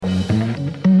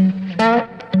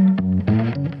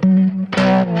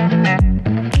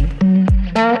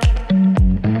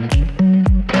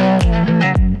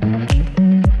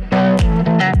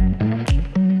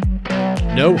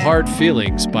Hard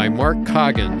Feelings by Mark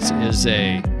Coggins is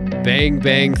a bang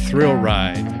bang thrill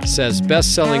ride, says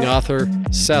best-selling author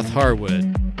Seth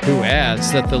Harwood, who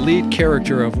adds that the lead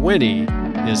character of Winnie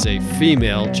is a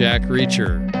female Jack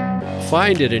Reacher.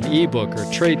 Find it in ebook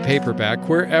or trade paperback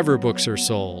wherever books are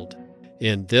sold.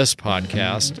 In this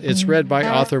podcast, it's read by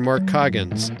author Mark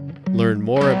Coggins. Learn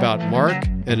more about Mark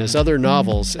and his other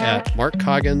novels at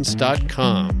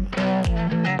markcoggins.com.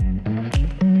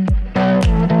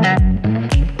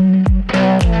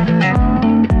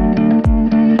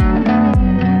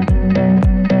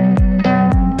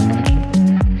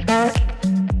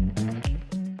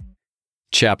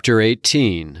 Chapter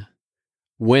 18.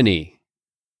 Winnie.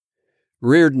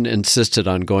 Reardon insisted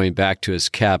on going back to his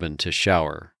cabin to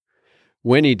shower.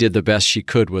 Winnie did the best she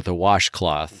could with a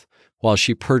washcloth, while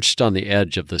she perched on the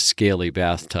edge of the scaly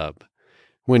bathtub.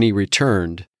 When he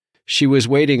returned, she was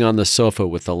waiting on the sofa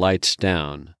with the lights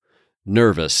down,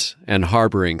 nervous and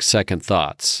harboring second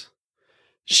thoughts.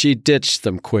 She ditched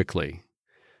them quickly.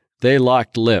 They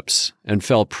locked lips and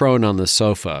fell prone on the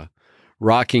sofa,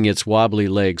 rocking its wobbly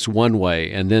legs one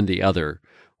way and then the other,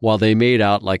 while they made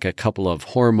out like a couple of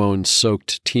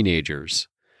hormone-soaked teenagers.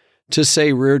 To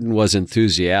say Reardon was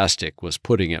enthusiastic was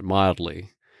putting it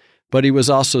mildly, but he was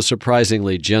also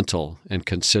surprisingly gentle and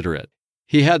considerate.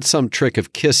 He had some trick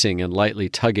of kissing and lightly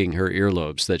tugging her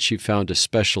earlobes that she found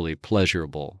especially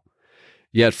pleasurable.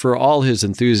 Yet for all his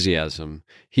enthusiasm,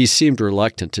 he seemed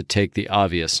reluctant to take the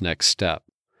obvious next step.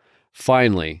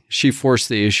 Finally, she forced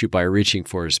the issue by reaching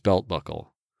for his belt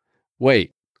buckle.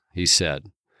 "Wait," he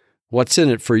said. "What's in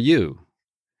it for you?"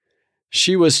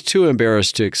 She was too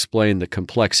embarrassed to explain the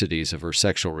complexities of her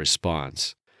sexual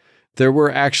response. There were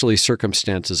actually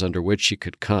circumstances under which she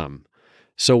could come,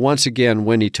 so once again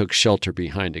Winnie took shelter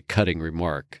behind a cutting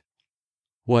remark.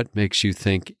 "What makes you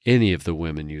think any of the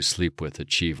women you sleep with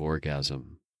achieve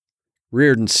orgasm?"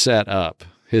 Reardon sat up,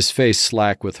 his face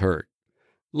slack with hurt.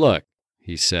 "Look,"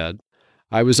 he said,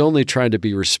 "I was only trying to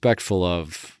be respectful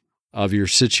of your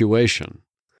situation."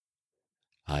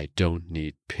 "I don't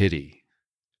need pity."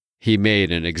 He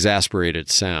made an exasperated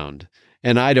sound.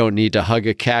 "And I don't need to hug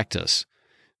a cactus.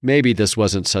 Maybe this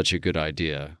wasn't such a good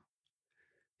idea."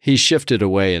 He shifted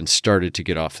away and started to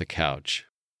get off the couch.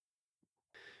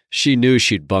 She knew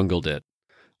she'd bungled it.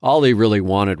 All he really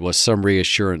wanted was some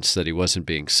reassurance that he wasn't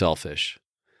being selfish.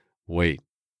 "Wait,"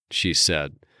 she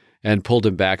said, and pulled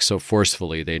him back so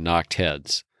forcefully they knocked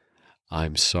heads.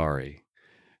 "I'm sorry.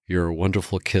 You're a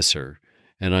wonderful kisser,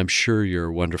 and I'm sure you're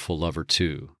a wonderful lover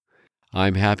too.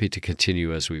 I'm happy to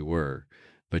continue as we were,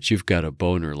 but you've got a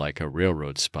boner like a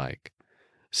railroad spike.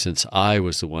 Since I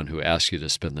was the one who asked you to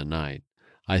spend the night,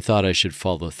 I thought I should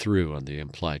follow through on the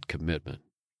implied commitment."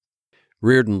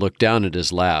 Reardon looked down at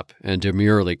his lap and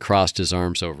demurely crossed his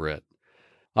arms over it.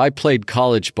 "I played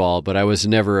college ball, but I was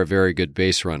never a very good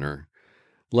base runner.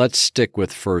 Let's stick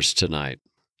with first tonight."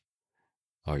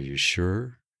 "Are you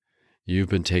sure? You've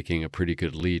been taking a pretty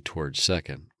good lead towards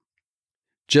second."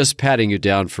 "Just patting you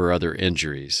down for other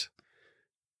injuries."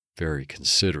 "Very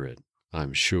considerate,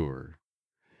 I'm sure."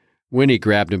 Winnie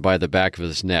grabbed him by the back of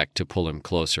his neck to pull him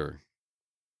closer.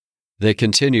 They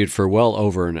continued for well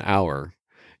over an hour,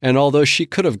 and although she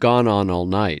could have gone on all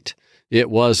night, it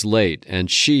was late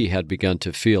and she had begun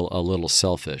to feel a little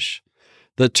selfish.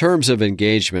 The terms of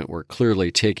engagement were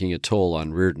clearly taking a toll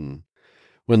on Reardon.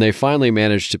 When they finally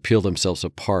managed to peel themselves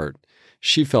apart,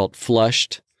 she felt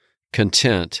flushed,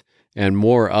 content, and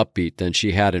more upbeat than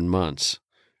she had in months.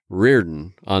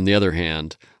 Reardon, on the other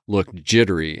hand, looked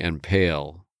jittery and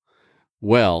pale.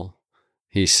 "Well,"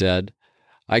 he said,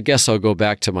 "I guess I'll go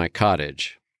back to my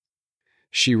cottage."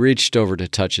 She reached over to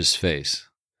touch his face.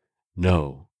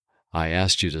 "No, I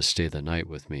asked you to stay the night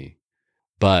with me.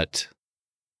 But—"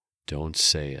 "Don't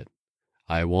say it.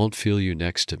 I won't feel you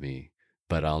next to me,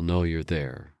 but I'll know you're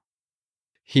there."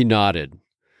 He nodded.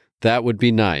 That would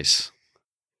be nice.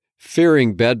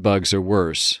 Fearing bedbugs or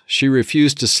worse, she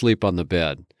refused to sleep on the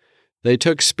bed. They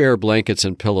took spare blankets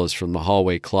and pillows from the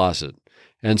hallway closet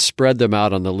and spread them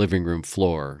out on the living room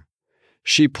floor.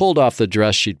 She pulled off the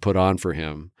dress she'd put on for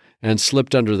him and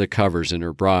slipped under the covers in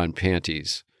her bra and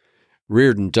panties.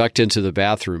 Reardon ducked into the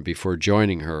bathroom before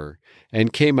joining her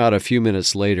and came out a few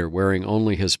minutes later wearing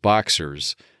only his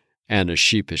boxers and a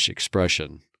sheepish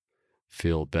expression.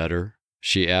 "Feel better?"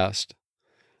 she asked.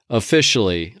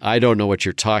 "Officially, I don't know what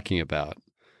you're talking about,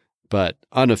 but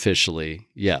unofficially,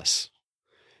 yes."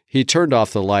 He turned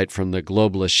off the light from the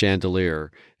globeless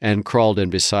chandelier and crawled in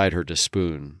beside her to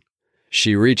spoon.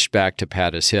 She reached back to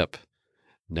pat his hip.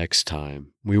 "Next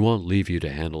time, we won't leave you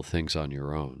to handle things on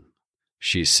your own,"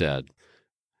 she said.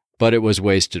 But it was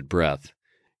wasted breath.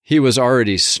 He was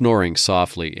already snoring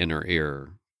softly in her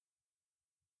ear.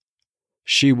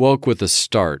 She woke with a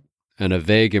start and a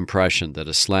vague impression that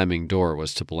a slamming door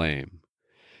was to blame.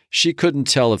 She couldn't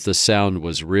tell if the sound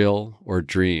was real or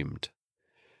dreamed.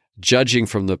 Judging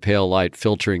from the pale light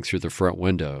filtering through the front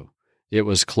window, it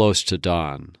was close to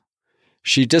dawn.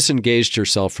 She disengaged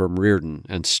herself from Reardon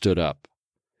and stood up.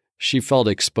 She felt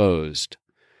exposed.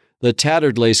 The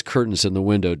tattered lace curtains in the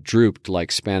window drooped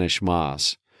like Spanish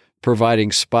moss,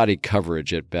 providing spotty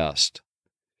coverage at best.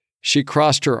 She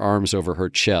crossed her arms over her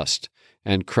chest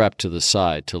and crept to the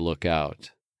side to look out.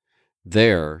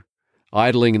 There,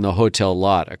 idling in the hotel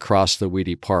lot across the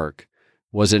weedy park,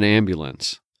 was an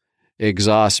ambulance.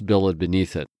 Exhaust billowed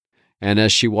beneath it, and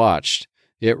as she watched,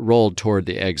 it rolled toward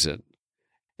the exit.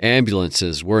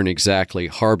 Ambulances weren't exactly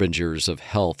harbingers of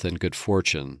health and good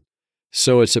fortune,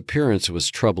 so its appearance was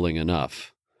troubling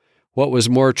enough. What was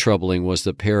more troubling was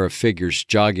the pair of figures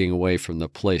jogging away from the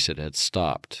place it had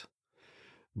stopped.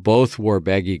 Both wore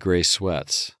baggy gray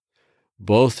sweats.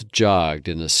 Both jogged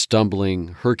in a stumbling,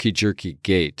 herky-jerky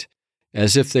gait,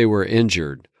 as if they were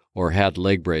injured or had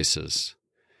leg braces.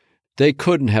 They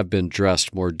couldn't have been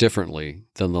dressed more differently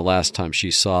than the last time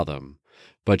she saw them,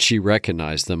 but she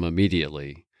recognized them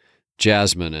immediately,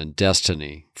 Jasmine and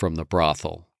Destiny from the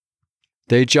brothel.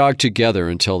 They jogged together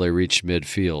until they reached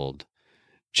midfield.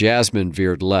 Jasmine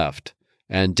veered left,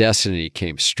 and Destiny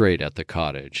came straight at the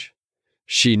cottage.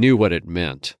 She knew what it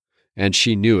meant, and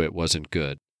she knew it wasn't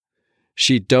good.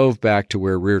 She dove back to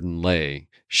where Reardon lay,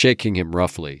 shaking him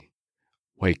roughly.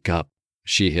 "Wake up,"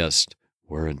 she hissed.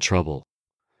 "We're in trouble."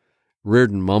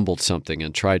 Reardon mumbled something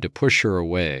and tried to push her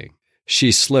away.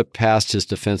 She slipped past his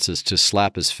defenses to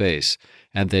slap his face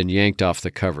and then yanked off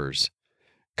the covers.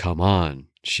 "Come on,"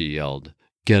 she yelled.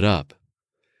 "Get up."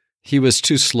 He was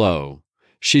too slow.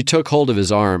 She took hold of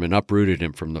his arm and uprooted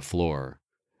him from the floor.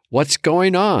 "What's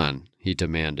going on?" he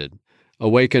demanded,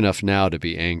 awake enough now to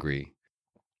be angry.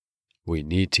 "We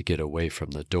need to get away from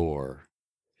the door."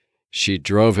 She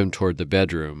drove him toward the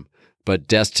bedroom, but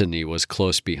Destiny was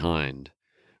close behind.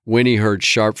 Winnie heard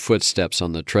sharp footsteps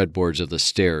on the treadboards of the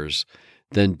stairs,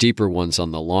 then deeper ones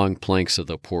on the long planks of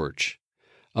the porch.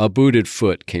 A booted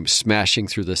foot came smashing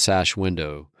through the sash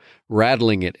window,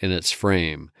 rattling it in its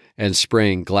frame and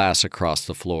spraying glass across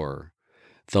the floor.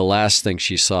 The last thing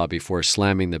she saw before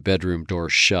slamming the bedroom door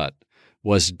shut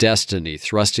was Destiny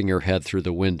thrusting her head through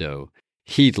the window,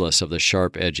 heedless of the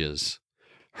sharp edges.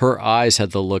 Her eyes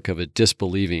had the look of a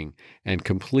disbelieving and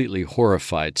completely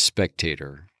horrified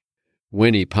spectator.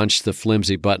 Winnie punched the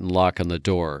flimsy button lock on the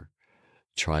door.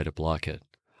 "Try to block it.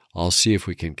 I'll see if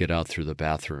we can get out through the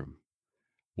bathroom."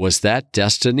 "Was that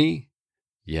Destiny?"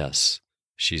 "Yes.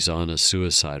 She's on a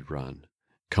suicide run.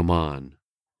 Come on."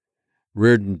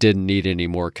 Reardon didn't need any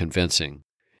more convincing.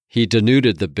 He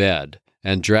denuded the bed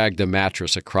and dragged the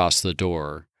mattress across the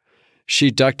door. She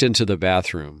ducked into the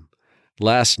bathroom.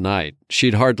 Last night,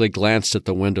 she'd hardly glanced at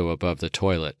the window above the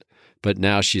toilet, but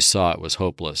now she saw it was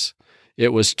hopeless.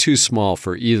 It was too small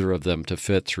for either of them to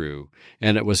fit through,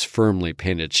 and it was firmly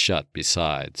painted shut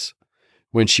besides.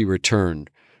 When she returned,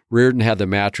 Reardon had the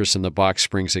mattress and the box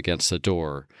springs against the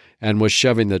door, and was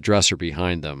shoving the dresser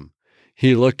behind them.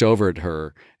 He looked over at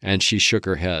her, and she shook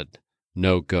her head.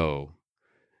 No go.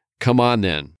 "Come on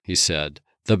then," he said.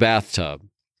 "The bathtub."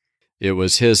 It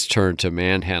was his turn to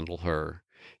manhandle her.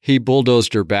 He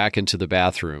bulldozed her back into the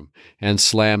bathroom and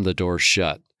slammed the door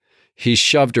shut. He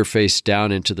shoved her face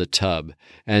down into the tub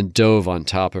and dove on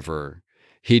top of her.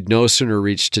 He'd no sooner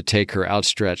reached to take her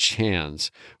outstretched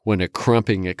hands when a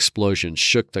crumping explosion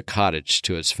shook the cottage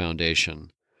to its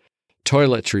foundation.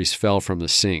 Toiletries fell from the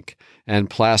sink, and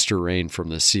plaster rained from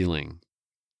the ceiling.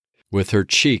 With her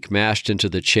cheek mashed into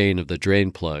the chain of the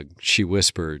drain plug, she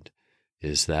whispered,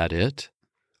 "Is that it?"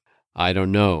 "I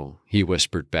don't know," he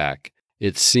whispered back.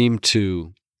 It seemed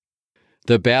to...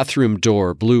 The bathroom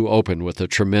door blew open with a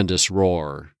tremendous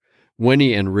roar.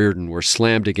 Winnie and Reardon were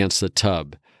slammed against the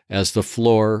tub as the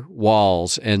floor,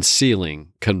 walls, and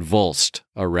ceiling convulsed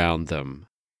around them.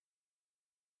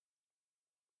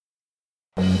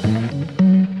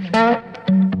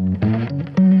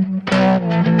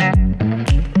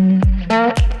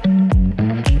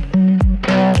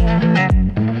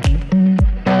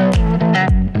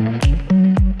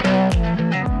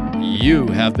 You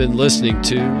have been listening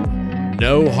to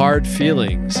No Hard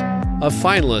Feelings, a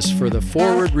finalist for the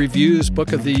Forward Reviews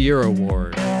Book of the Year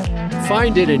Award.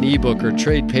 Find it in ebook or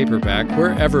trade paperback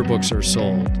wherever books are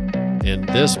sold. In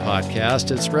this podcast,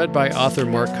 it's read by author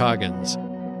Mark Coggins.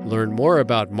 Learn more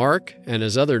about Mark and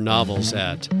his other novels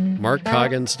at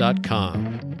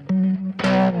markcoggins.com.